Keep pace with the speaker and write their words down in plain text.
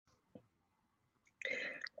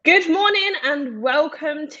Good morning and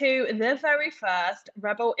welcome to the very first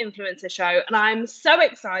Rebel Influencer Show. And I'm so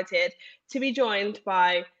excited to be joined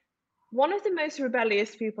by one of the most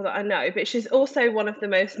rebellious people that I know, but she's also one of the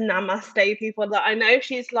most namaste people that I know.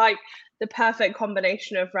 She's like the perfect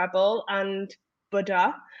combination of rebel and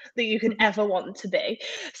Buddha that you could ever want to be.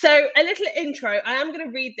 So, a little intro. I am going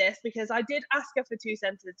to read this because I did ask her for 2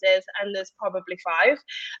 sentences and there's probably 5.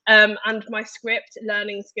 And my script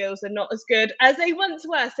learning skills are not as good as they once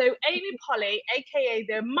were. So, Amy Polly, aka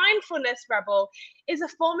the Mindfulness Rebel, is a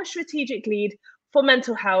former strategic lead for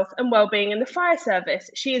mental health and well-being in the fire service.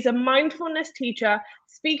 She is a mindfulness teacher,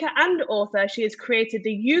 speaker, and author. She has created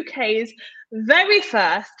the UK's very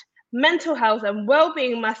first mental health and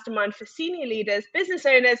well-being mastermind for senior leaders, business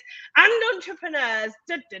owners, and entrepreneurs.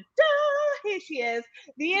 Da, da, da. Here she is,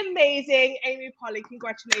 the amazing Amy Polly.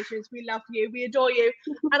 Congratulations. We love you. We adore you.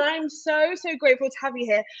 And I'm so grateful to have you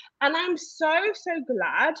here. And I'm so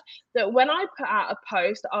glad that when I put out a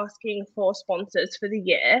post asking for sponsors for the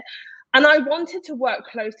year, and I wanted to work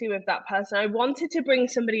closely with that person. I wanted to bring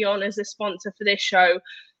somebody on as a sponsor for this show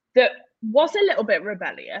that was a little bit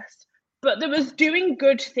rebellious, but that was doing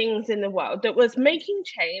good things in the world, that was making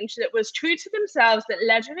change, that was true to themselves, that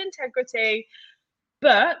led with integrity,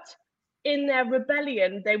 but in their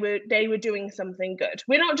rebellion, they were doing something good.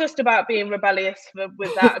 We're not just about being rebellious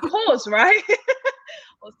without a cause, right?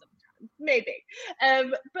 Or sometimes, maybe.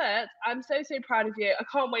 But I'm so proud of you. I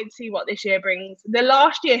can't wait to see what this year brings. The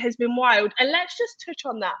last year has been wild, and let's just touch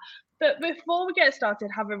on that. But before we get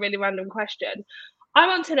started, have a really random question. I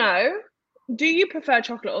want to know, do you prefer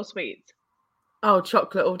chocolate or sweets? Oh,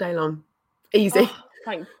 chocolate all day long. Easy. Oh,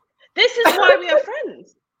 thanks. This is why we are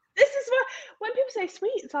friends. This is why when people say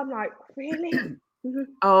sweets, I'm like, really?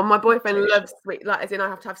 Oh, my boyfriend loves sweet, like as in I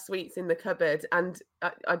have to have sweets in the cupboard, and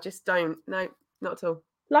I just don't. No, not at all.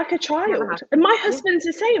 Like a child. And my husband's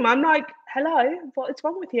the same. I'm like, hello, what is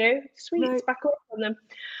wrong with you? Sweets, back off on them.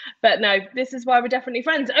 But no, this is why we're definitely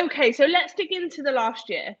friends. Okay, so let's dig into the last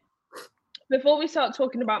year. Before we start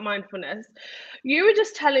talking about mindfulness, you were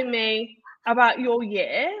just telling me about your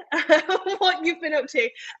year, what you've been up to.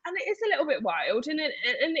 And it is a little bit wild. And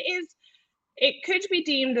it could be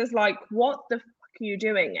deemed as like, what the fuck are you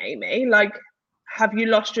doing, Amy? Like, have you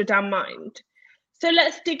lost your damn mind? So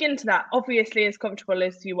let's dig into that. Obviously, as comfortable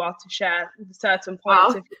as you are to share certain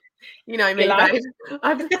points of you know me, babe.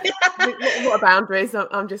 What are boundaries?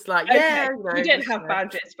 I'm just like, yeah. Okay. We don't have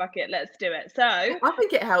boundaries. Fuck it, let's do it. So I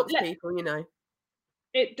think it helps people,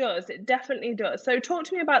 It does. It definitely does. So talk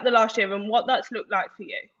to me about the last year and what that's looked like for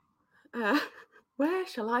you. Where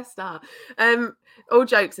shall I start? All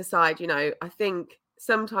jokes aside, I think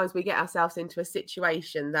sometimes we get ourselves into a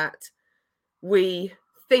situation that we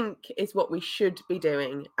think is what we should be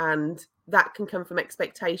doing, and that can come from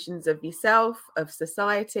expectations of yourself, of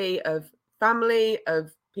society, of family,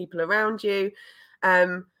 of people around you,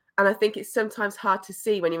 and I think it's sometimes hard to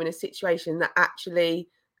see when you're in a situation that actually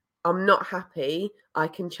I'm not happy, I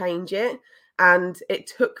can change it. And it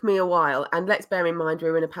took me a while, and let's bear in mind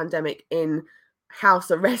we're in a pandemic, in house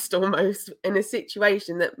arrest almost, in a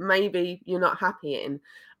situation that maybe you're not happy in.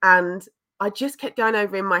 And I just kept going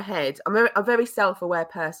over in my head. I'm a very self-aware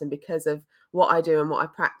person because of what I do and what I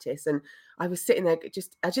practice. And I was sitting there,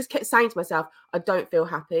 I just kept saying to myself, I don't feel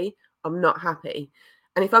happy. I'm not happy.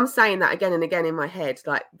 And if I'm saying that again and again in my head,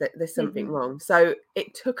 like there's something wrong. So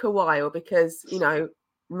it took a while because,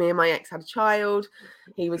 me and my ex had a child.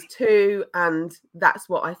 He was 2. And that's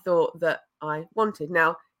what I thought that I wanted.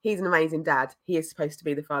 Now, he's an amazing dad. He is supposed to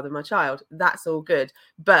be the father of my child. That's all good.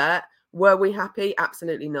 But were we happy?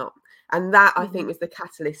 Absolutely not. And that, I think, was the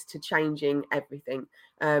catalyst to changing everything.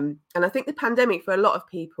 And I think the pandemic for a lot of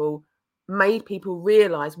people made people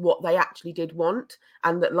realize what they actually did want,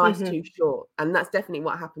 and that life's too short. And that's definitely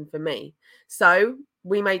what happened for me. So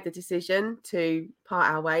we made the decision to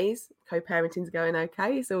part our ways. Co-parenting's going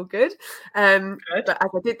okay. It's all good. But as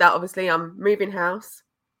I did that, obviously, I'm moving house.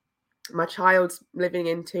 My child's living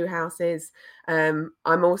in 2 houses. I'm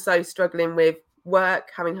also struggling with work,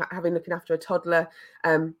 having looking after a toddler.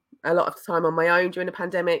 A lot of time on my own during the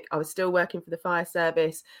pandemic. I was still working for the fire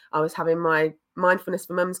service. I was having my mindfulness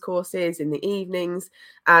for mums courses in the evenings,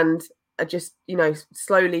 and I just,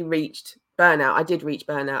 slowly reached burnout. I did reach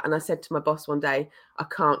burnout, and I said to my boss one day, I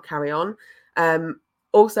can't carry on.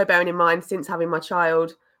 Also bearing in mind, since having my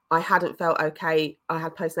child, I hadn't felt okay. I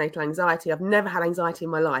had postnatal anxiety. I've never had anxiety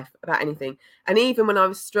in my life about anything. And even when I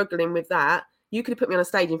was struggling with that, you could have put me on a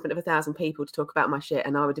stage in front of 1,000 people to talk about my shit,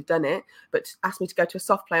 and I would have done it. But asked me to go to a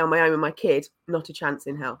soft play on my own with my kid, not a chance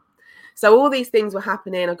in hell. So all these things were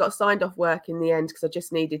happening. I got signed off work in the end because I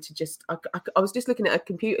just needed to I was just looking at a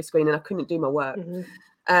computer screen and I couldn't do my work.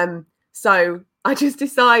 So I just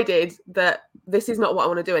decided that this is not what I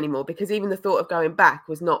want to do anymore, because even the thought of going back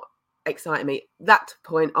was not exciting me. At that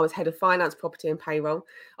point, I was head of finance, property and payroll.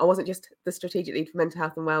 I wasn't just the strategic lead for mental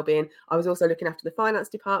health and wellbeing. I was also looking after the finance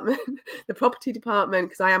department, the property department,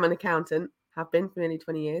 because I am an accountant, have been for nearly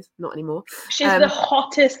 20 years, not anymore. She's the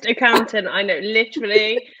hottest accountant I know,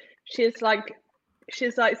 literally. She's like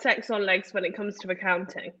sex on legs when it comes to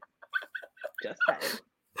accounting. Just saying.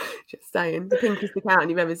 Just saying, the pinkest accountant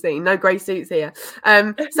you've ever seen. No grey suits here.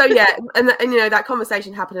 So yeah, and you know, that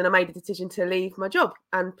conversation happened, and I made a decision to leave my job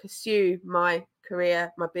and pursue my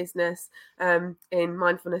career, my business, in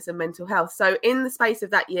mindfulness and mental health. So in the space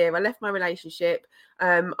of that year, I left my relationship.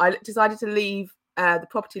 I decided to leave the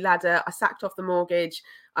property ladder. I sacked off the mortgage.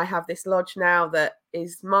 I have this lodge now that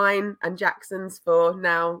is mine and Jackson's for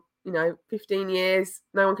now, 15 years.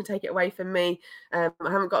 No one can take it away from me. I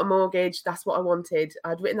haven't got a mortgage. That's what I wanted.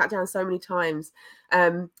 I'd written that down so many times.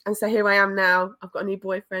 And so here I am now. I've got a new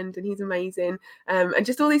boyfriend and he's amazing. And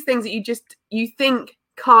just all these things that you think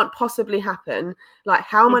can't possibly happen. Like,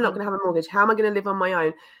 how am I not going to have a mortgage? How am I going to live on my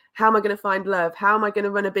own? How am I going to find love? How am I going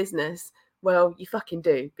to run a business? Well, you fucking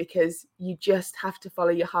do, because you just have to follow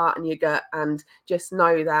your heart and your gut and just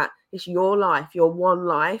know that it's your life, your one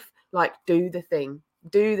life. Like, do the thing.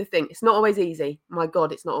 Do the thing. It's not always easy. My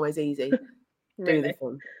God, it's not always easy. Really? Do the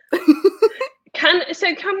thing.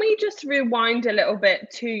 Can we just rewind a little bit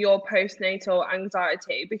to your postnatal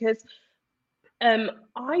anxiety? Because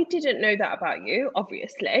I didn't know that about you,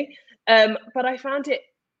 obviously, but I found it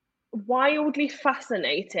wildly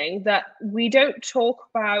fascinating that we don't talk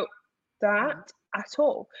about that at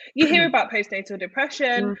all. You hear about postnatal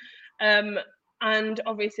depression, and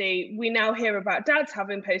obviously we now hear about dads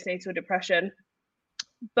having postnatal depression.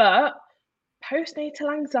 But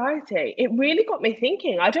postnatal anxiety, it really got me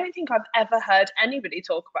thinking. I don't think I've ever heard anybody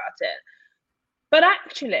talk about it. But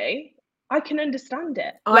actually, I can understand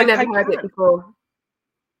it. I never heard it before.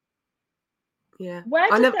 Yeah.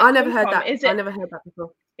 I never heard that. I never heard that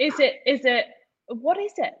before. Is it what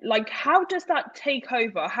is it? Like, how does that take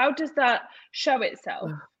over? How does that show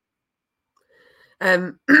itself?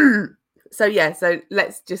 So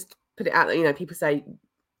let's just put it out there. People say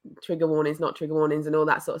trigger warnings, not trigger warnings, and all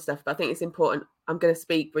that sort of stuff. But I think it's important. I'm going to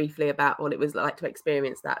speak briefly about what it was like to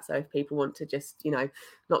experience that. So if people want to just,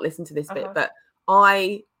 not listen to this bit, but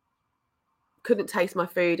I couldn't taste my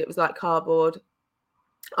food. It was like cardboard.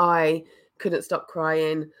 I couldn't stop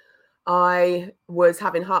crying. I was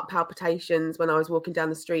having heart palpitations when I was walking down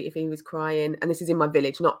the street if he was crying. And this is in my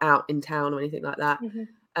village, not out in town or anything like that.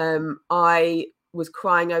 I was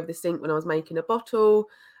crying over the sink when I was making a bottle.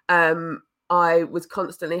 I was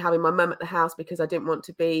constantly having my mum at the house because I didn't want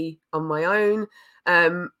to be on my own.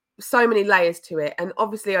 So many layers to it. And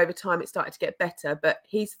obviously over time it started to get better, but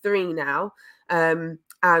he's 3 now.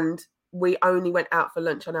 And we only went out for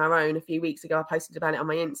lunch on our own a few weeks ago. I posted about it on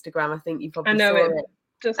my Instagram. I think you probably saw it.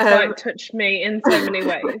 Just quite touched me in so many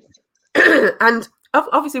ways. And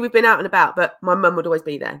obviously we've been out and about, but my mum would always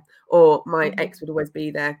be there, or my ex would always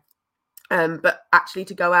be there. But actually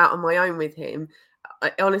to go out on my own with him,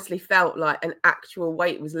 I honestly felt like an actual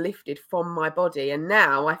weight was lifted from my body. And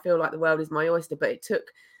now I feel like the world is my oyster, but it took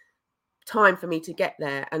time for me to get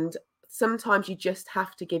there. And sometimes you just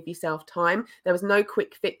have to give yourself time. There was no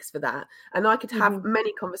quick fix for that. And I could have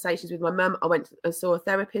many conversations with my mum. I went and saw a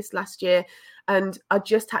therapist last year, and I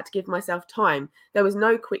just had to give myself time. There was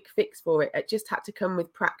no quick fix for it. It just had to come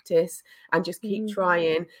with practice and just keep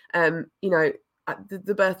trying.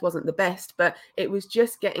 The birth wasn't the best, but it was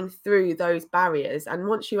just getting through those barriers. And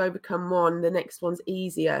once you overcome one, the next one's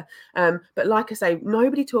easier. But like I say,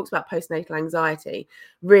 nobody talks about postnatal anxiety,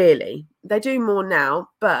 really. They do more now,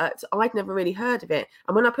 but I'd never really heard of it.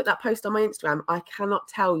 And when I put that post on my Instagram, I cannot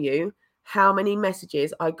tell you how many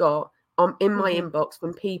messages I got in my inbox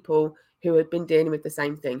from people who had been dealing with the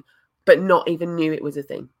same thing, but not even knew it was a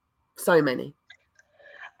thing. So many.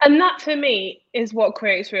 And that for me is what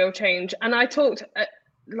creates real change. And I talked,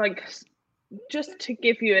 just to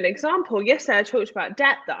give you an example, yesterday I talked about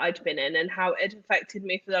debt that I'd been in and how it affected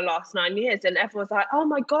me for the last 9 years. And everyone's like, oh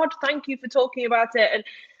my God, thank you for talking about it. And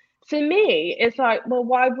for me, it's like, well,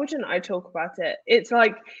 why wouldn't I talk about it? It's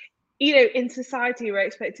like, in society, we're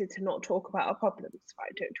expected to not talk about our problems,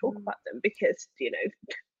 right? Don't talk about them because,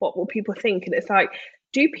 what will people think? And it's like,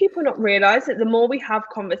 do people not realize that the more we have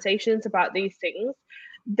conversations about these things,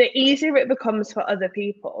 the easier it becomes for other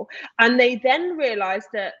people, and they then realize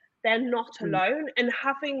that they're not alone, and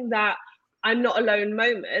having that I'm not alone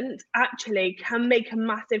moment actually can make a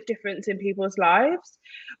massive difference in people's lives,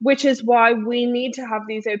 which is why we need to have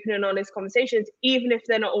these open and honest conversations, even if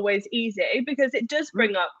they're not always easy, because it does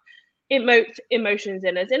bring up emotions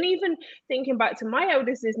in us. And even thinking back to my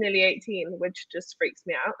eldest is nearly 18, which just freaks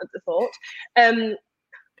me out at the thought.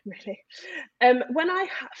 Really. When I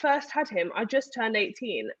first had him, I just turned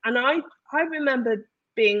 18, and I remember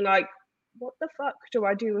being like, what the fuck do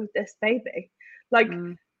I do with this baby? Like,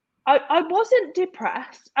 I wasn't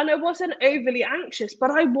depressed and I wasn't overly anxious,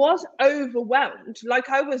 but I was overwhelmed. Like,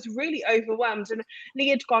 I was really overwhelmed. And Lee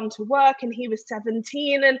had gone to work and he was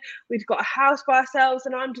 17 and we'd got a house by ourselves.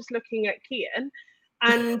 And I'm just looking at Kian,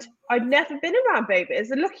 and I'd never been around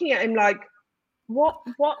babies, and looking at him like, what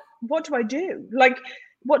do I do? Like,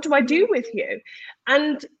 what do I do with you?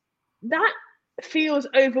 And that feels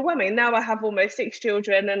overwhelming. Now I have almost 6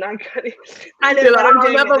 children, and I know what I'm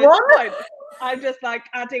doing at this point. I'm just like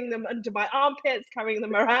adding them under my armpits, carrying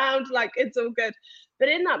them around, like it's all good. But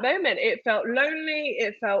in that moment, it felt lonely.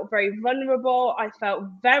 It felt very vulnerable. I felt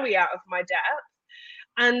very out of my depth.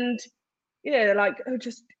 And, like,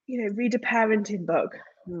 just, read a parenting book.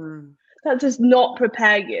 That does not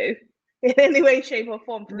prepare you in any way, shape or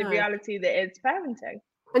form for the reality that is parenting.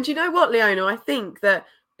 And you know what, Leona, I think that,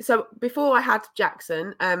 so before I had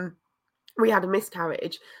Jackson, we had a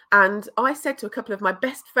miscarriage, and I said to a couple of my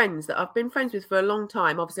best friends that I've been friends with for a long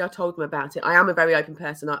time, obviously I told them about it. I am a very open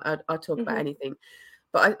person. I talk about anything,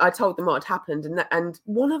 but I told them what had happened. And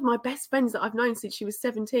one of my best friends that I've known since she was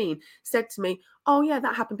 17 said to me, oh yeah,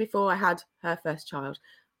 that happened before I had her first child.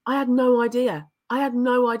 I had no idea.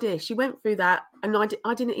 She went through that and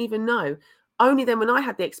I didn't even know. Only then when I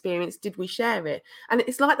had the experience did we share it. And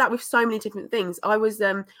it's like that with so many different things. I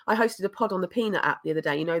hosted a pod on the Peanut app the other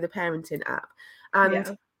day, the parenting app.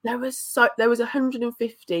 And there was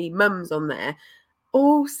 150 mums on there,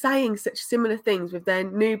 all saying such similar things with their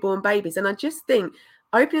newborn babies. And I just think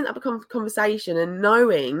opening up a conversation and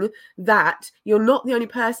knowing that you're not the only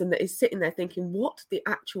person that is sitting there thinking, what the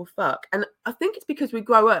actual fuck? And I think it's because we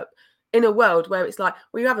grow up in a world where it's like,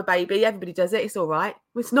 well, you have a baby, everybody does it, it's all right.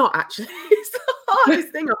 Well, it's not actually. It's the hardest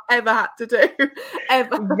thing I've ever had to do,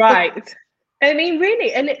 ever. Right. I mean,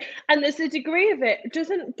 really, and there's a degree of it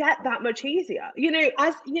doesn't get that much easier.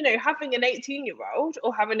 As having an 18-year-old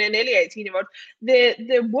or having a nearly 18-year-old,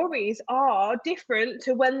 the worries are different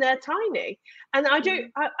to when they're tiny. And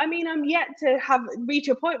I'm yet to reach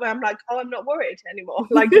a point where I'm like, oh, I'm not worried anymore.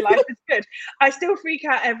 Like, life is good. I still freak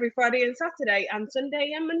out every Friday and Saturday and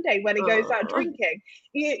Sunday and Monday when he goes out drinking.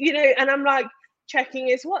 And I'm like checking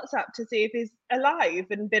his WhatsApp to see if he's alive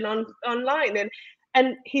and been online,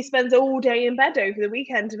 and he spends all day in bed over the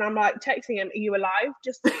weekend, and I'm like texting him, are you alive?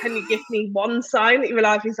 Just can you give me one sign that you're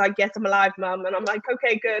alive? He's like, yes, I'm alive, Mum. And I'm like,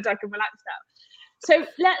 okay, good, I can relax now. So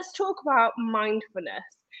let's talk about mindfulness,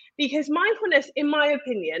 because mindfulness, in my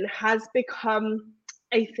opinion, has become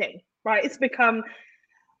a thing, right? It's become,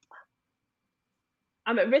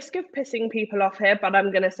 I'm at risk of pissing people off here, but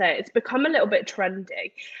I'm going to say it's become a little bit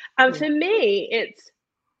trendy. And for me,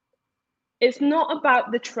 it's not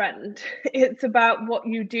about the trend. It's about what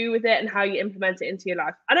you do with it and how you implement it into your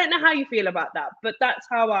life. I don't know how you feel about that, but that's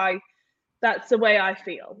the way I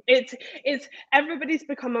feel. It's everybody's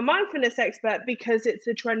become a mindfulness expert because it's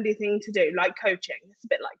a trendy thing to do, like coaching. It's a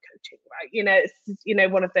bit like coaching, right?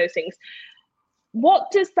 It's one of those things.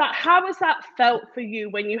 How has that felt for you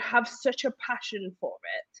when you have such a passion for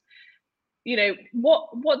it?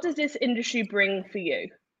 What does this industry bring for you?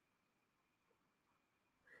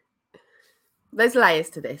 There's layers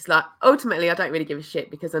to this. Like, ultimately, I don't really give a shit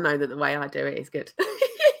because I know that the way I do it is good.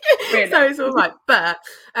 Really? So it's all right. But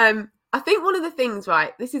I think one of the things,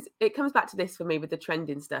 right, it comes back to this for me with the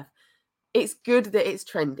trending stuff. It's good that it's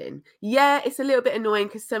trending. Yeah, it's a little bit annoying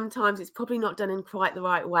because sometimes it's probably not done in quite the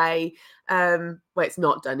right way. Well, it's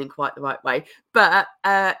not done in quite the right way, but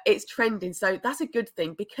it's trending. So that's a good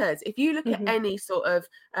thing, because if you look at any sort of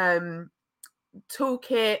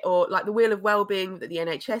toolkit or like the wheel of wellbeing that the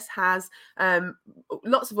NHS has,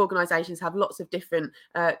 lots of organizations have lots of different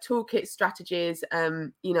toolkit strategies,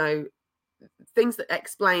 things that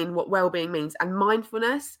explain what wellbeing means. And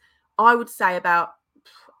mindfulness, I would say about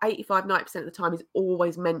 85-90% of the time is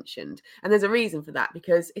always mentioned, and there's a reason for that,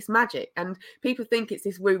 because it's magic and people think it's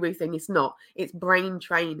this woo-woo thing. It's not. It's brain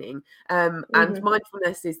training, and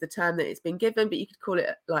mindfulness is the term that it's been given, but you could call it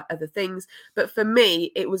like other things. But for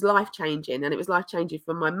me, it was life-changing, and it was life-changing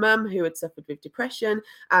for my mum, who had suffered with depression,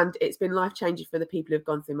 and it's been life-changing for the people who've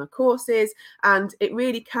gone through my courses, and it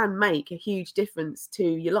really can make a huge difference to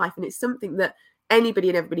your life. And it's something that anybody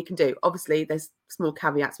and everybody can do. Obviously, there's small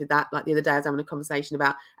caveats with that. Like the other day, I was having a conversation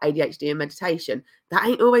about ADHD and meditation. That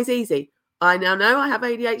ain't always easy. I now know I have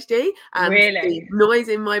ADHD, and Really? the noise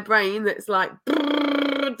in my brain that's like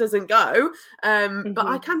doesn't go. But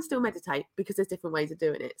I can still meditate because there's different ways of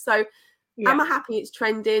doing it. So Yeah. am I happy it's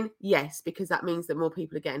trending? Yes, because that means that more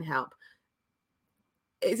people are getting help.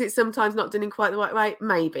 Is it sometimes not done in quite the right way?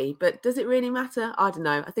 Maybe. But does it really matter? I don't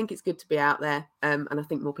know. I think it's good to be out there, and I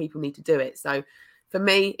think more people need to do it. So for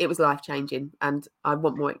me, it was life-changing, and I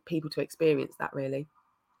want more people to experience that, really.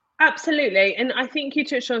 Absolutely. And I think you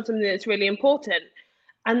touched on something that's really important,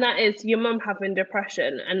 and that is your mum having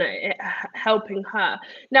depression and helping her.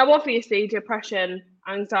 Now, obviously, depression,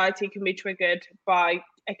 anxiety can be triggered by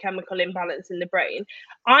a chemical imbalance in the brain.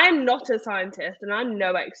 I'm not a scientist and I'm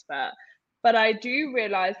no expert, but I do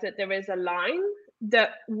realize that there is a line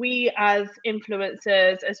that we as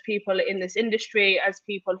influencers, as people in this industry, as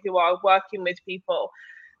people who are working with people,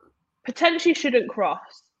 potentially shouldn't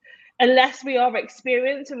cross unless we are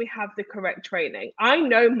experienced and we have the correct training. I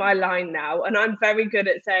know my line now, and I'm very good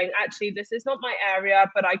at saying, actually, this is not my area,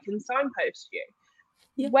 but I can signpost you.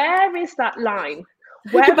 Yeah. Where is that line?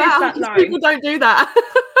 Think Where about is how that these line? people don't do that.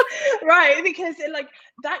 Right, because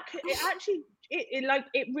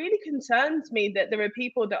it really concerns me that there are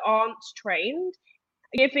people that aren't trained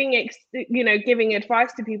giving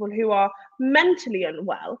advice to people who are mentally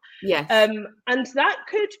unwell. Yes. And that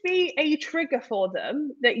could be a trigger for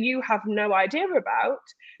them that you have no idea about,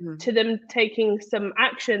 to them taking some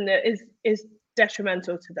action that is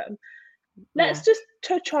detrimental to them. Let's just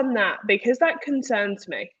touch on that, because that concerns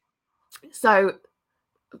me. So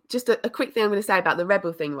just a quick thing I'm going to say about the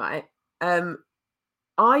rebel thing, right?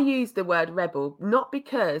 I use the word rebel not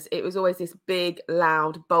because it was always this big,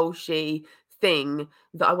 loud, bolshy thing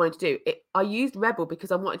that I wanted to do. I used rebel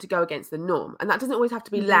because I wanted to go against the norm. And that doesn't always have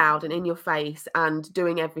to be loud and in your face and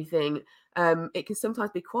doing everything. It can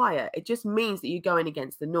sometimes be quiet. It just means that you're going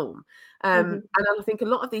against the norm. And I think a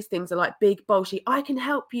lot of these things are like big, bolshy, I can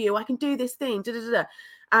help you, I can do this thing,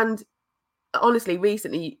 And honestly,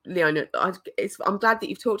 recently, Leona, I'm glad that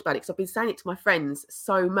you've talked about it, because I've been saying it to my friends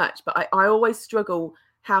so much, but I always struggle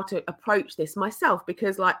how to approach this myself,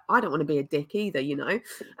 because like I don't want to be a dick either,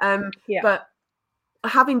 But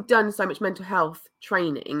having done so much mental health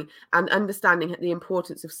training and understanding the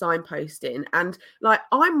importance of signposting, and like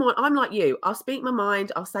I'm like you, I'll speak my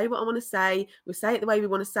mind, I'll say what I want to say, we'll say it the way we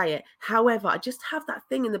want to say it. However, I just have that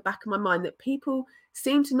thing in the back of my mind that people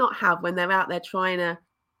seem to not have when they're out there trying to,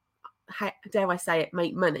 dare I say it,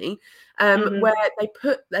 make money, where they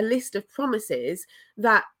put a list of promises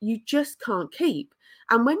that you just can't keep.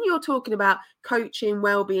 And when you're talking about coaching,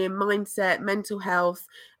 well-being, mindset, mental health,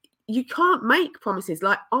 you can't make promises.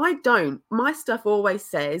 Like my stuff always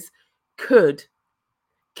says could,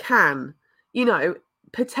 can,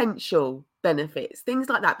 potential benefits, things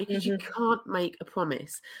like that, because you can't make a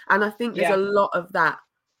promise. And I think there's a lot of that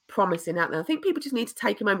promising out there. I think people just need to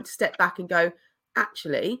take a moment to step back and go,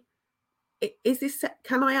 actually,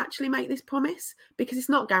 can I actually make this promise? Because it's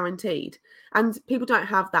not guaranteed. And people don't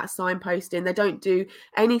have that signposting. They don't do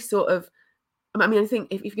any sort of, I think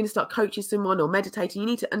if you're going to start coaching someone or meditating, you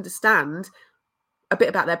need to understand a bit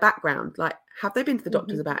about their background. Like, have they been to the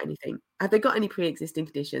doctors about anything? Have they got any pre-existing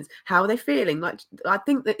conditions? How are they feeling? Like, I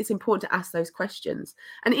think that it's important to ask those questions.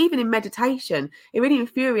 And even in meditation, it really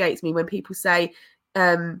infuriates me when people say,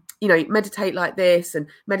 meditate like this and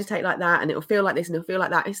meditate like that, and it'll feel like this and it'll feel like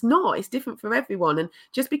that. It's not. It's different for everyone. And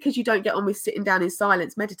just because you don't get on with sitting down in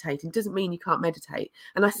silence meditating doesn't mean you can't meditate.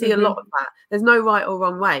 And I see a lot of that. There's no right or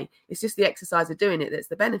wrong way. It's just the exercise of doing it that's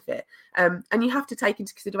the benefit. And you have to take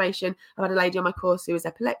into consideration, I've had a lady on my course who is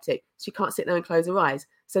epileptic. She can't sit there and close her eyes.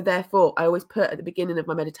 So therefore, I always put at the beginning of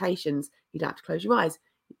my meditations, you don't have to close your eyes.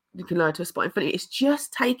 You can lie to a spot in front of you. It's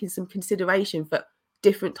just taking some consideration for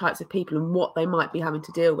different types of people and what they might be having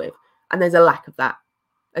to deal with. And there's a lack of that.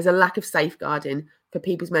 There's a lack of safeguarding for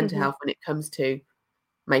people's mental health when it comes to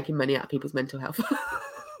making money out of people's mental health.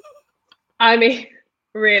 I mean,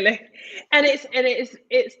 really. And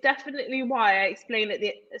it's definitely why I explained at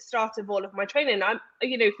the start of all of my training. I'm,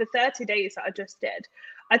 for 30 days that I just did,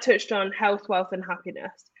 I touched on health, wealth, and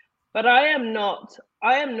happiness. But I am not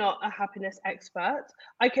a happiness expert.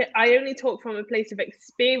 I only talk from a place of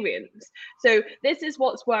experience. So this is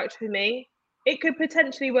what's worked for me. It could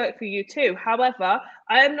potentially work for you too. However,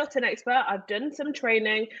 I am not an expert. I've done some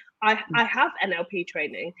training. I have NLP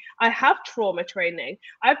training. I have trauma training.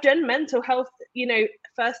 I've done mental health,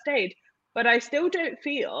 first aid, but I still don't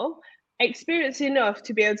feel experienced enough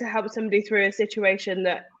to be able to help somebody through a situation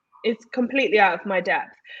that is completely out of my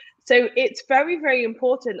depth. So it's very, very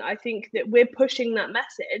important, I think, that we're pushing that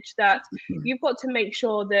message that you've got to make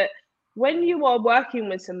sure that when you are working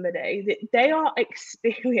with somebody, they are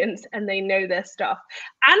experienced and they know their stuff.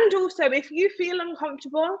 And also, if you feel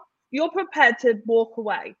uncomfortable, you're prepared to walk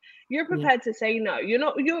away. You're prepared to say no.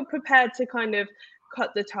 You're prepared to kind of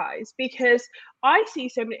cut the ties, because I see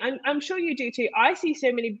so many, I'm sure you do too. I see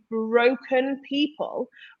so many broken people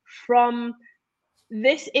from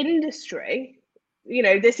this industry.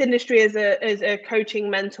 This industry is a coaching,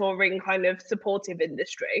 mentoring, kind of supportive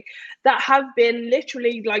industry, that have been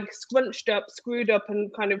literally like scrunched up, screwed up,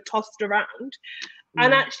 and kind of tossed around.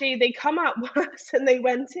 And actually they come out worse than they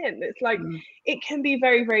went in. It's like, it can be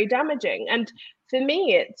very, very damaging. And for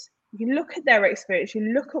me, it's, you look at their experience,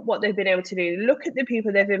 you look at what they've been able to do, look at the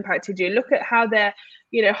people they've impacted, you look at how they're,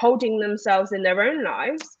 holding themselves in their own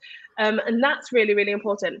lives. And that's really, really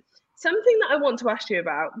important. Something that I want to ask you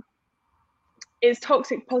about is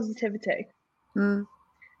toxic positivity. What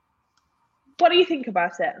do you think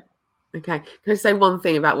about it? Okay, can I say one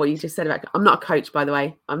thing about what you just said about, I'm not a coach, by the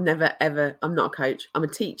way. I'm not a coach. I'm a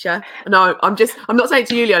teacher. No, I'm not saying it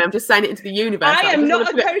to you, Leona, I'm just saying it into the universe. I am not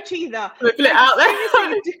a coach either. Put it out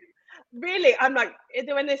there. Really, I'm like,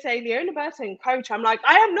 when they say Leona Burton, coach, I'm like,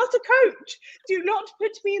 I am not a coach. Do not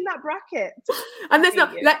put me in that bracket. And there's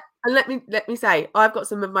not, let me say, I've got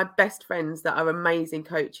some of my best friends that are amazing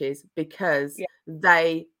coaches, because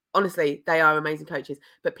they, honestly, they are amazing coaches.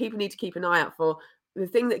 But people need to keep an eye out for, the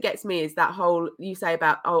thing that gets me is that whole, you say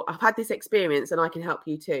about, oh, I've had this experience and I can help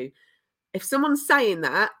you too. If someone's saying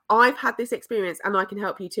that, I've had this experience and I can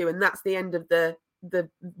help you too, and that's the end of the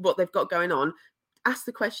what they've got going on, ask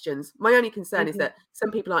the questions. My only concern is that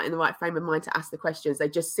some people aren't in the right frame of mind to ask the questions. They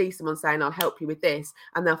just see someone saying, I'll help you with this,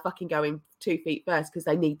 and they'll fucking go in 2 feet first because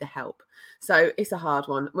they need the help. So it's a hard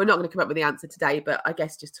one. We're not going to come up with the answer today, but I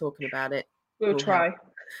guess just talking about it, we'll try.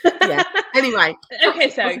 Yeah. Anyway, okay,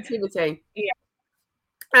 so positivity. Yeah.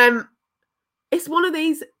 It's one of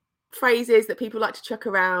these phrases that people like to chuck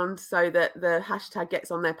around so that the hashtag gets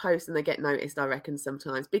on their post and they get noticed, I reckon,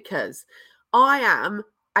 sometimes, because I am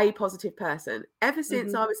a positive person. Ever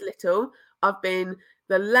since I was little, I've been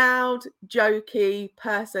the loud, jokey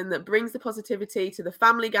person that brings the positivity to the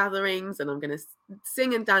family gatherings, and I'm going to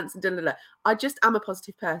sing and dance and da-da-da. I just am a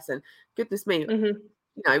positive person. Goodness me.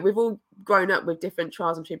 We've all grown up with different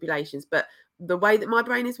trials and tribulations, but the way that my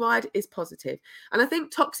brain is wired is positive. And I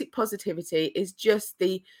think toxic positivity is just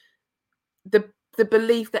the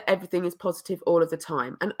belief that everything is positive all of the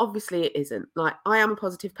time. And obviously it isn't. Like, I am a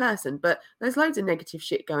positive person, but there's loads of negative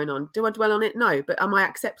shit going on. Do I dwell on it? No. But am I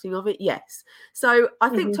accepting of it? Yes. So I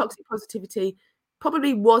think toxic positivity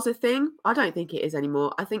probably was a thing. I don't think it is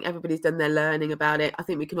anymore. I think everybody's done their learning about it. I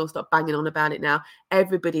think we can all stop banging on about it now.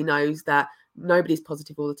 Everybody knows that nobody's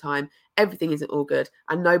positive all the time. Everything isn't all good,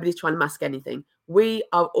 and nobody's trying to mask anything. We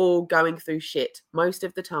are all going through shit most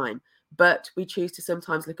of the time, but we choose to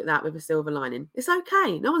sometimes look at that with a silver lining. It's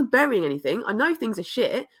okay. No one's burying anything. I know things are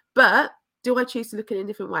shit, but do I choose to look at it in a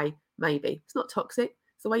different way? Maybe. It's not toxic.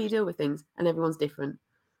 It's the way you deal with things, and everyone's different.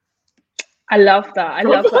 I love that. I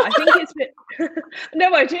think it's been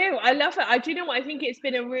no, I do. I love it. I do know what I think. It's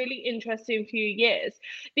been a really interesting few years,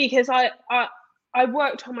 because I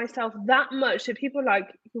worked on myself that much. So people are like,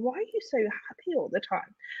 why are you so happy all the time?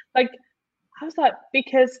 Like, how's that?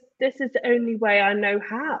 Because this is the only way I know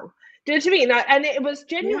how. Do you know what I mean? And it was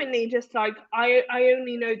genuinely just like, I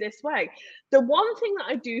only know this way. The one thing that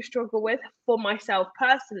I do struggle with for myself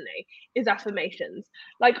personally is affirmations.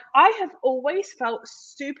 Like, I have always felt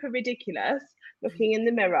super ridiculous looking in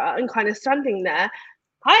the mirror and kind of standing there.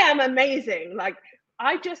 I am amazing. Like,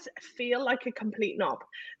 I just feel like a complete knob.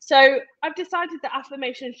 So I've decided that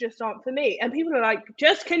affirmations just aren't for me. And people are like,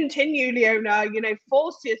 just continue, Leona,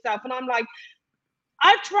 force yourself. And I'm like,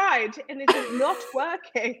 I've tried and it is not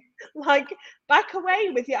working. Like, back away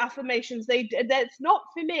with your affirmations. That's not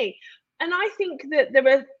for me. And I think that there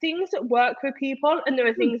are things that work for people and there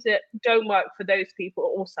are things that don't work for those people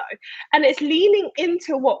also. And it's leaning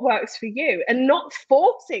into what works for you and not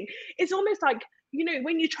forcing. It's almost like,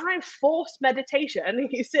 when you try and force meditation,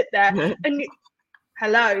 you sit there and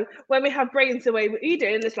when we have brains the way we do,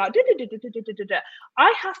 and it's like,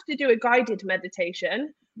 I have to do a guided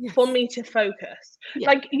meditation for me to focus.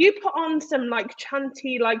 Like, you put on some like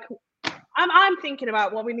chanty, like, I'm thinking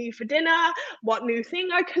about what we need for dinner, what new thing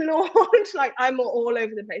I can launch. Like, I'm all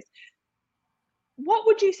over the place. What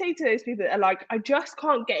would you say to those people that are like, I just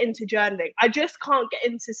can't get into journaling, I just can't get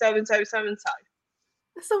into so and so?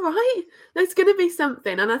 That's all right. There's going to be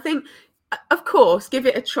something. And I think, of course, give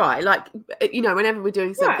it a try. Like, whenever we're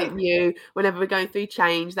doing something new, whenever we're going through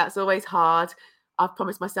change, that's always hard. I've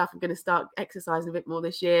promised myself I'm going to start exercising a bit more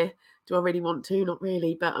this year. do I really want to? Not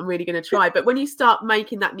really, but I'm really going to try. But when you start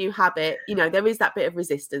making that new habit, you know, there is that bit of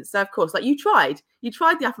resistance. So of course, like you tried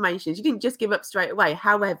the affirmations. You didn't just give up straight away.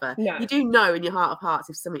 However, No. you do know in your heart of hearts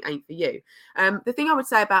if something ain't for you. The thing I would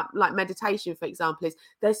say about like meditation, for example, is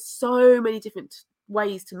there's so many different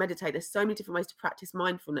ways to meditate. There's so many different ways to practice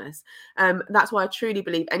mindfulness. That's why I truly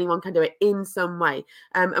believe anyone can do it in some way.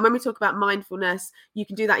 And when we talk about mindfulness, you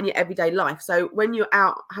can do that in your everyday life. So when you're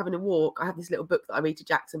out having a walk, I have this little book that I read to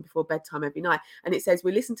Jackson before bedtime every night, and it says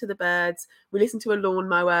we listen to the birds, we listen to a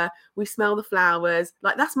lawnmower, we smell the flowers.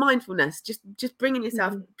 Like that's mindfulness, just bringing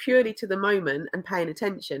yourself purely to the moment and paying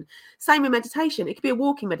attention. Same with meditation. It could be a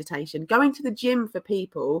walking meditation. Going to the gym for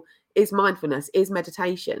people is mindfulness, is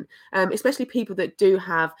meditation, especially people that do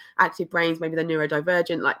have active brains, maybe they're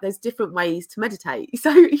neurodivergent. Like there's different ways to meditate.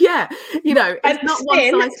 So yeah, you know, it's not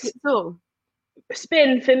one size fits all.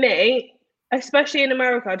 Spin for me, especially in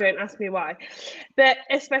America, don't ask me why, but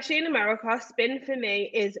especially in America, spin for me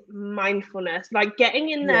is mindfulness. Like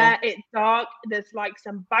getting in there, it's dark, there's like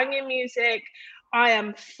some banging music, I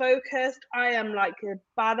am focused, I am like a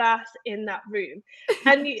badass in that room.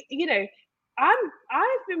 And you know,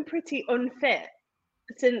 I've been pretty unfit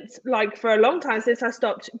since like for a long time, since I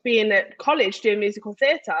stopped being at college doing musical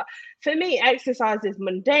theatre. For me, exercise is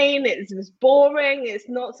mundane, it's boring, it's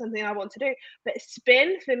not something I want to do. But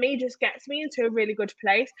spin for me just gets me into a really good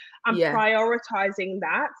place. I'm prioritizing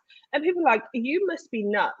that. And people are like, you must be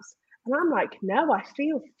nuts. And I'm like, no, I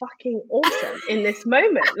feel fucking awesome in this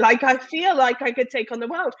moment. Like I feel like I could take on the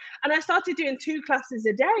world. And I started doing 2 classes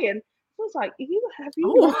a day, and I was like, have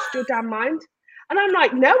you lost your damn mind? And I'm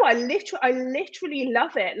like, no, I literally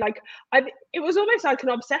love it. Like it was almost like an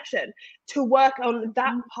obsession to work on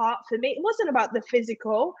that part for me. It wasn't about the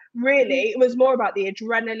physical, really. It was more about the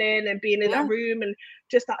adrenaline and being in that room and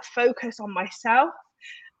just that focus on myself.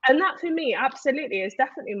 And that for me, absolutely, is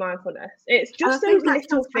definitely mindfulness. It's just those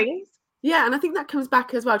little things. Yeah, and I think that comes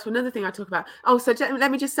back as well to another thing I talk about. Oh, so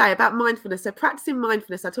let me just say about mindfulness. So practicing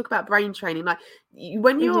mindfulness, I talk about brain training. Like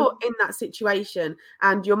when you're in that situation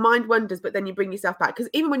and your mind wanders, but then you bring yourself back. Because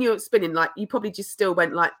even when you're spinning, like you probably just still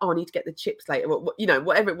went like, oh, I need to get the chips later, or you know,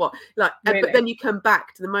 whatever it was. Like, really? But then you come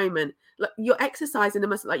back to the moment. Like you're exercising a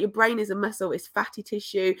muscle. Like your brain is a muscle. It's fatty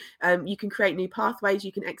tissue. You can create new pathways.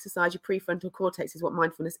 You can exercise your prefrontal cortex. Is what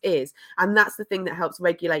mindfulness is, and that's the thing that helps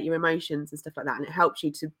regulate your emotions and stuff like that. And it helps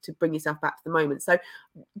you to bring yourself back to the moment. So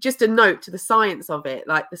just a note to the science of it,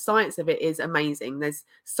 like the science of it is amazing. There's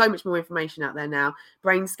so much more information out there now,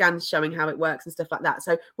 brain scans showing how it works and stuff like that.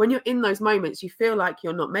 So when you're in those moments, you feel like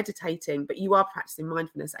you're not meditating, but you are practicing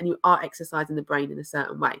mindfulness and you are exercising the brain in a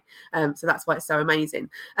certain way. So that's why it's so amazing.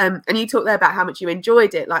 And you talked there about how much you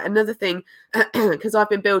enjoyed it. Like another thing, because I've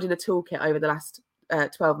been building a toolkit over the last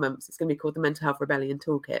 12 months. It's going to be called the Mental Health Rebellion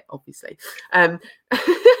Toolkit, obviously.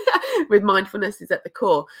 With mindfulness is at the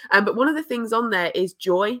core. But one of the things on there is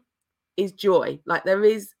joy. Like there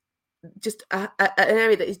is just an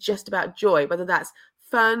area that is just about joy, whether that's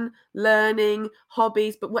fun, learning,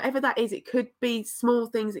 hobbies, but whatever that is, it could be small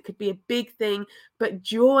things, it could be a big thing, but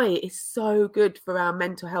joy is so good for our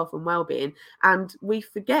mental health and well-being, and we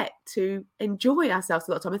forget to enjoy ourselves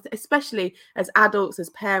a lot of time, especially as adults, as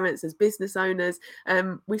parents, as business owners.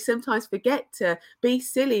 We sometimes forget to be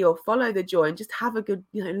silly or follow the joy and just have a good,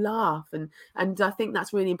 laugh, and I think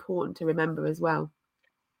that's really important to remember as well.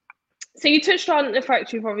 So you touched on the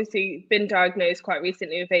fact you've obviously been diagnosed quite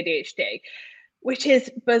recently with ADHD, which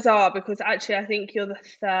is bizarre because actually I think you're the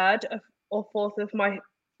third or fourth of my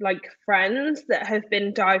friends that have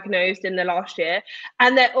been diagnosed in the last year,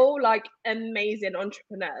 and they're all like amazing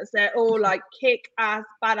entrepreneurs. They're all like kick-ass,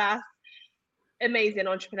 badass, amazing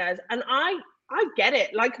entrepreneurs. And I get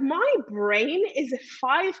it. Like my brain is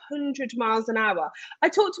 500 miles an hour. I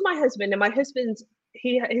talk to my husband, and my husband's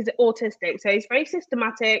he's autistic, so he's very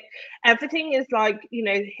systematic. Everything is like,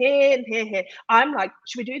 here and here. I'm like,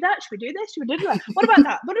 should we do that? Should we do this? Should we do that? What about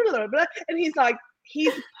that? Blah, blah, blah, blah. And he's like,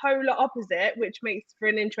 he's polar opposite, which makes for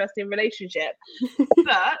an interesting relationship.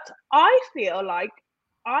 But I feel like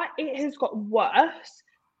it has got worse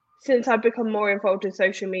since I've become more involved in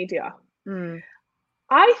social media.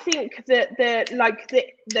 I think that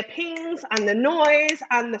the pings and the noise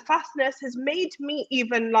and the fastness has made me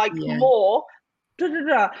even more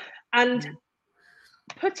and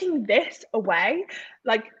putting this away,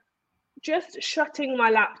 like just shutting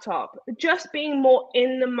my laptop, just being more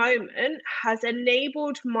in the moment has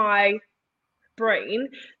enabled my brain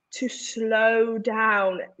to slow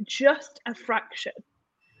down just a fraction.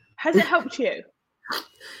 Has it helped you?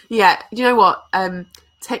 Yeah, you know what?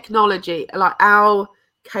 Technology, like our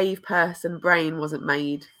cave person brain wasn't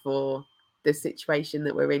made for the situation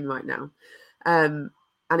that we're in right now.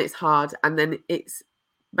 and it's hard. And then it's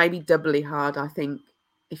maybe doubly hard, I think,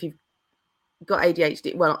 if you've got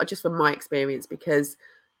ADHD. Well, just from my experience, because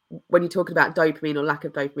when you're talking about dopamine or lack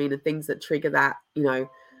of dopamine and things that trigger that, you know,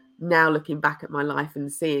 now looking back at my life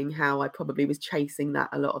and seeing how I probably was chasing that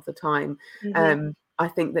a lot of the time, I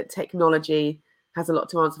think that technology has a lot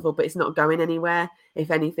to answer for, but it's not going anywhere.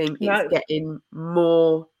 If anything, it's getting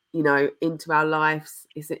more, you know, into our lives.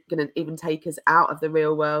 Is it going to even take us out of the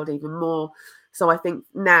real world even more? So I think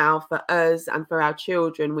now for us and for our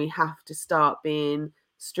children, we have to start being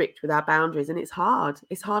strict with our boundaries. And it's hard.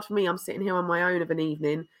 It's hard for me. I'm sitting here on my own of an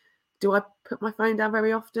evening. Do I put my phone down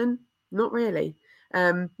very often? Not really.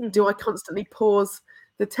 Do I constantly pause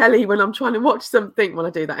the telly when I'm trying to watch something? Well, I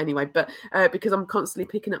do that anyway, but because I'm constantly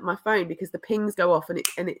picking up my phone because the pings go off and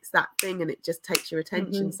it's that thing and it just takes your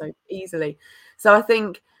attention so easily. So I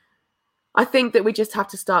think that we just have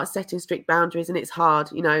to start setting strict boundaries, and it's hard.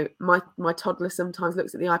 You know, my toddler sometimes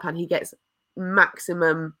looks at the iPad, he gets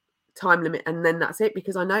maximum time limit, and then that's it,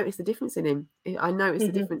 because I notice the difference in him.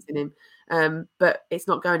 But it's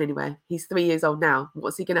not going anywhere. He's 3 years old now.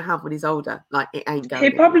 What's he going to have when he's older? Like, it ain't going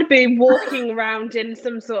He'd probably be walking around in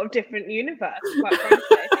some sort of different universe, quite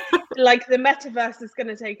frankly. Like, the metaverse is going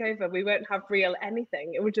to take over. We won't have real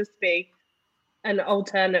anything. It would just be an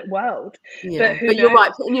alternate world. Yeah, but you're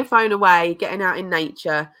right, putting your phone away, getting out in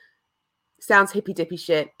nature sounds hippy dippy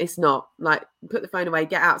shit. It's not. Like, put the phone away,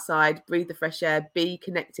 get outside, breathe the fresh air, be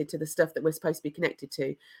connected to the stuff that we're supposed to be connected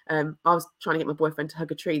to. I was trying to get my boyfriend to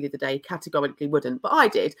hug a tree the other day. Categorically wouldn't, but I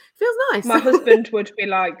did. Feels nice. My husband would be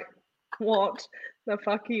like, what the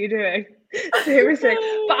fuck are you doing? Seriously.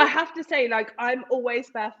 But I have to say, like, I'm always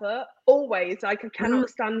barefoot, always. Like, I cannot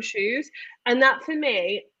stand shoes. And that, for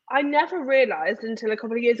me, I never realized until a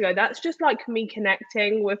couple of years ago, that's just like me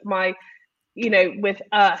connecting with my, you know, with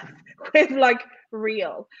earth, with like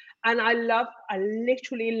real. And I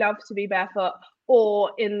literally love to be barefoot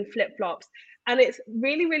or in flip-flops. And it's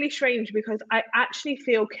really, really strange because I actually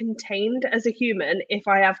feel contained as a human if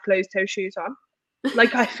I have closed-toe shoes on.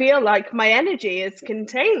 Like, I feel like my energy is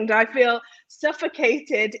contained. I feel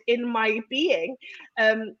suffocated in my being.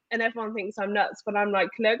 And everyone thinks I'm nuts, but I'm like,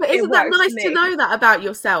 look, but isn't that nice to know that about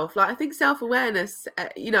yourself? Like, I think self-awareness,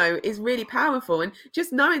 you know, is really powerful. And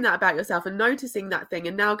just knowing that about yourself and noticing that thing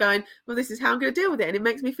and now going, well, this is how I'm going to deal with it. And it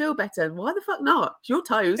makes me feel better. Why the fuck not? It's your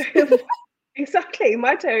toes. Exactly,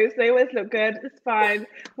 my toes, they always look good. It's fine.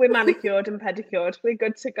 We're manicured and pedicured. We're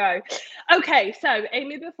good to go. Okay, so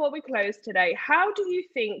Amy, before we close today, how do you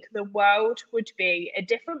think the world would be a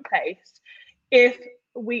different place if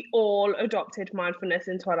we all adopted mindfulness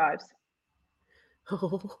into our lives?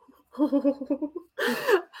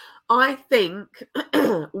 I think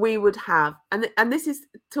we would have, and this is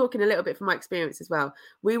talking a little bit from my experience as well,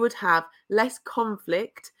 we would have less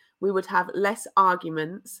conflict, we would have less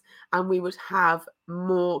arguments, and we would have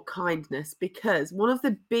more kindness, because one of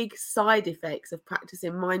the big side effects of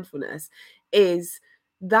practicing mindfulness is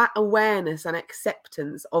that awareness and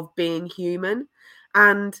acceptance of being human.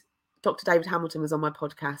 And Dr. David Hamilton was on my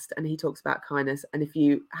podcast and he talks about kindness. And if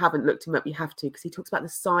you haven't looked him up, you have to, because he talks about the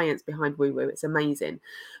science behind woo-woo. It's amazing.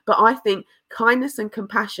 But I think kindness and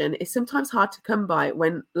compassion is sometimes hard to come by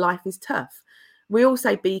when life is tough. We all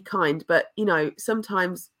say be kind, but, you know,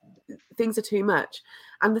 sometimes things are too much.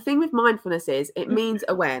 And the thing with mindfulness is it means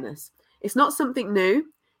awareness. It's not something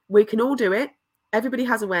new. We can all do it. Everybody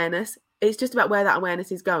has awareness. It's just about where that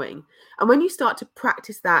awareness is going. And when you start to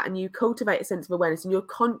practice that and you cultivate a sense of awareness and you're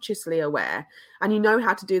consciously aware and you know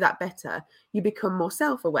how to do that better, you become more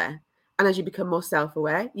self-aware. And as you become more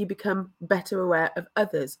self-aware, you become better aware of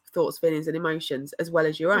others' thoughts, feelings, and emotions, as well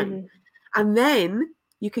as your own. And then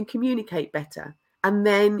you can communicate better. And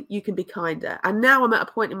then you can be kinder. And now I'm at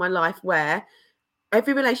a point in my life where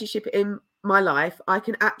every relationship in my life, I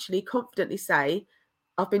can actually confidently say,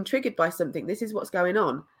 I've been triggered by something. This is what's going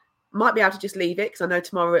on. Might be able to just leave it because I know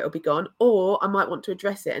tomorrow it'll be gone, or I might want to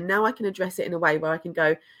address it. And now I can address it in a way where I can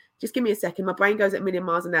go, just give me a second. My brain goes at a million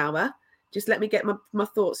miles an hour. Just let me get my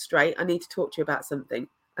thoughts straight. I need to talk to you about something.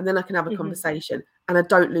 And then I can have a conversation and I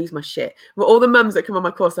don't lose my shit. Well, all the mums that come on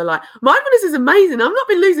my course are like, mindfulness is amazing. I've not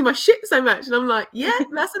been losing my shit so much. And I'm like, yeah,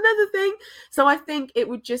 that's another thing. So I think it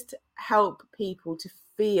would just help people to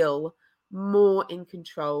feel more in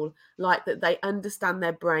control, like that they understand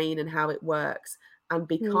their brain and how it works, and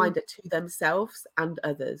be kinder to themselves and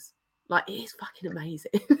others. Like, it is fucking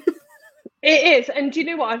amazing. It is. And do you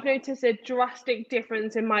know what? I've noticed a drastic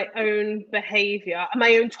difference in my own behavior and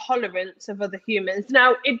my own tolerance of other humans.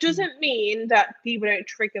 Now, it doesn't mean that people don't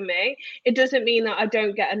trigger me. It doesn't mean that I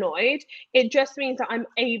don't get annoyed. It just means that I'm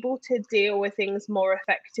able to deal with things more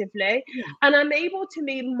effectively. Yeah. And I'm able to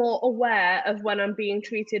be more aware of when I'm being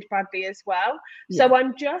treated badly as well. Yeah. So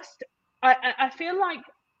I feel like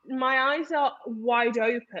my eyes are wide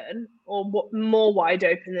open, or more wide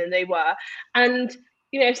open than they were. And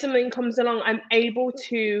if something comes along, I'm able just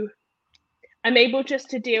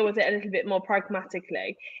to deal with it a little bit more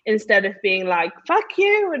pragmatically, instead of being like, fuck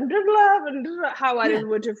you and blah, blah, and blah, how I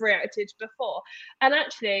would have reacted before. And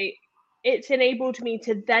actually, it's enabled me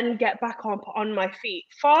to then get back on my feet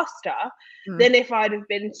faster than if I'd have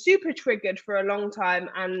been super triggered for a long time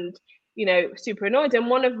and super annoyed. And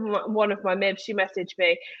one of my mibs, she messaged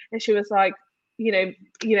me and she was like,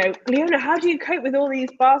 Leona, how do you cope with all these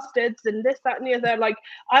bastards and this, that, and the other? Like,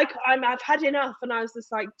 I've had enough. And I was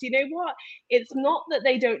just like, do you know what? It's not that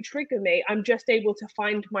they don't trigger me. I'm just able to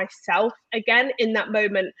find myself again in that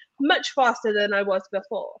moment much faster than I was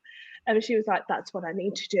before. And she was like, that's what I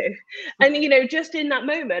need to do. And, just in that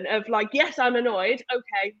moment of like, yes, I'm annoyed.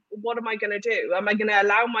 Okay, what am I going to do? Am I going to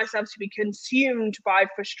allow myself to be consumed by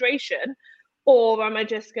frustration? Or am I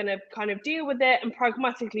just going to kind of deal with it and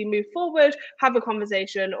pragmatically move forward, have a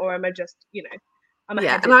conversation? Or am I just, I'm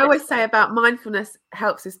ahead? And I always say about mindfulness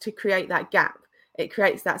helps us to create that gap. It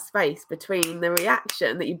creates that space between the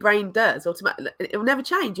reaction that your brain does automatically. It will never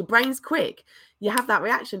change. Your brain's quick. You have that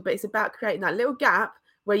reaction, but it's about creating that little gap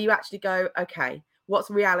where you actually go, okay,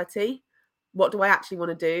 what's reality? What do I actually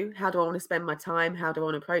want to do? How do I want to spend my time? How do I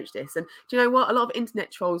want to approach this? And do you know what? A lot of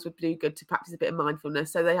internet trolls would do good to practice a bit of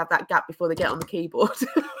mindfulness, so they have that gap before they get on the keyboard.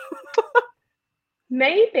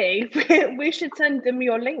 Maybe we should send them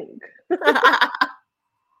your link.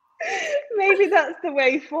 Maybe that's the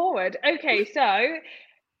way forward. Okay, so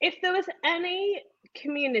if there was any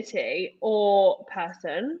community or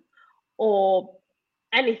person or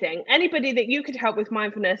anything, anybody that you could help with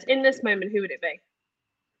mindfulness in this moment, who would it be?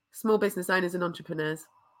 Small business owners and entrepreneurs,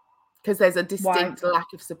 because there's a distinct lack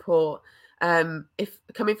of support. If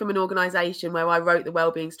coming from an organization where I wrote the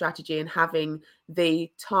wellbeing strategy and having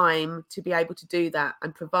the time to be able to do that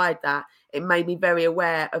and provide that, it made me very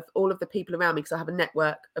aware of all of the people around me, because I have a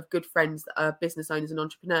network of good friends that are business owners and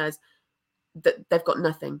entrepreneurs that they've got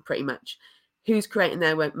nothing pretty much. Who's creating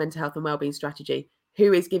their mental health and wellbeing strategy?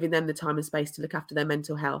 Who is giving them the time and space to look after their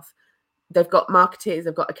mental health? They've got marketers,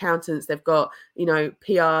 they've got accountants, they've got,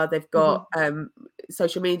 PR, they've got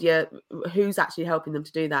social media. Who's actually helping them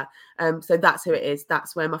to do that? So that's who it is.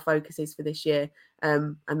 That's where my focus is for this year.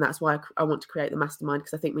 And that's why I want to create the mastermind,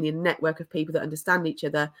 because I think we need a network of people that understand each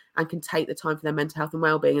other and can take the time for their mental health and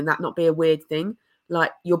wellbeing, and that not be a weird thing.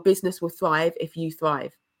 Like, your business will thrive if you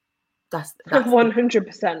thrive. That's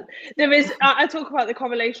 100%. There is, I talk about the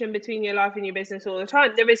correlation between your life and your business all the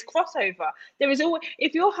time. There is crossover. There is always,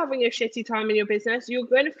 if you're having a shitty time in your business, you're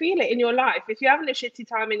going to feel it in your life. If you're having a shitty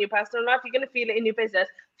time in your personal life, you're going to feel it in your business.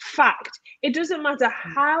 Fact. It doesn't matter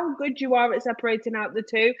how good you are at separating out the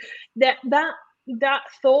two. That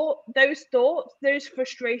thought, those thoughts, those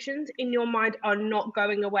frustrations in your mind are not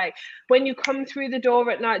going away. When you come through the door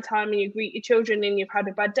at night time and you greet your children and you've had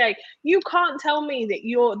a bad day, you can't tell me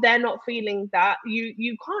that they're not feeling that.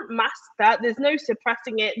 You can't mask that. There's no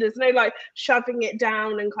suppressing it. There's no like shoving it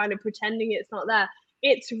down and kind of pretending it's not there.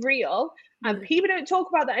 It's real. And people don't talk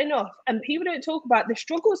about that enough. And people don't talk about the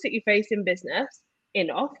struggles that you face in business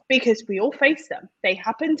enough, because we all face them. They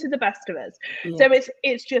happen to the best of us. So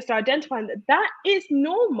it's just identifying that is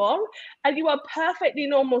normal, and you are perfectly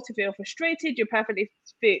normal to feel frustrated. You're perfectly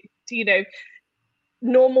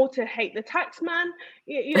normal to hate the tax man.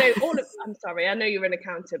 I'm sorry, I know you're an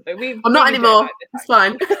accountant, but I'm not anymore. It's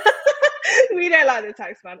fine. We don't like the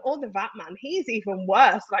tax man or the VAT man. He's even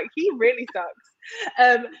worse. Like, he really sucks.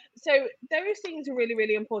 So those things are really,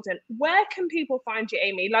 really important. Where can people find you,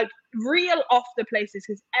 Amy? Like, reel off the places,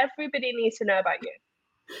 because everybody needs to know about you.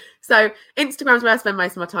 So Instagram's where I spend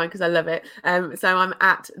most of my time, because I love it. So I'm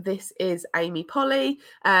at This Is Amy Polly.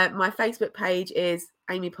 My Facebook page is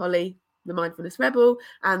Amy Polly, the Mindfulness Rebel,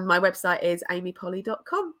 and my website is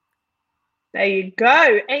amypolly.com. There you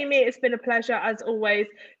go. Amy, it's been a pleasure as always.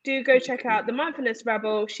 Do go check out the Mindfulness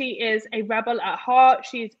Rebel. She is a rebel at heart.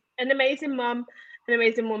 She's an amazing mum, an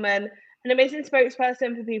amazing woman, an amazing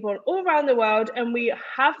spokesperson for people all around the world. And we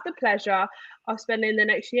have the pleasure of spending the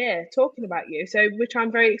next year talking about you, which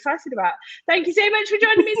I'm very excited about. Thank you so much for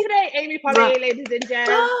joining me today, Amy Polly, ladies and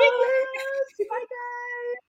gents. Bye.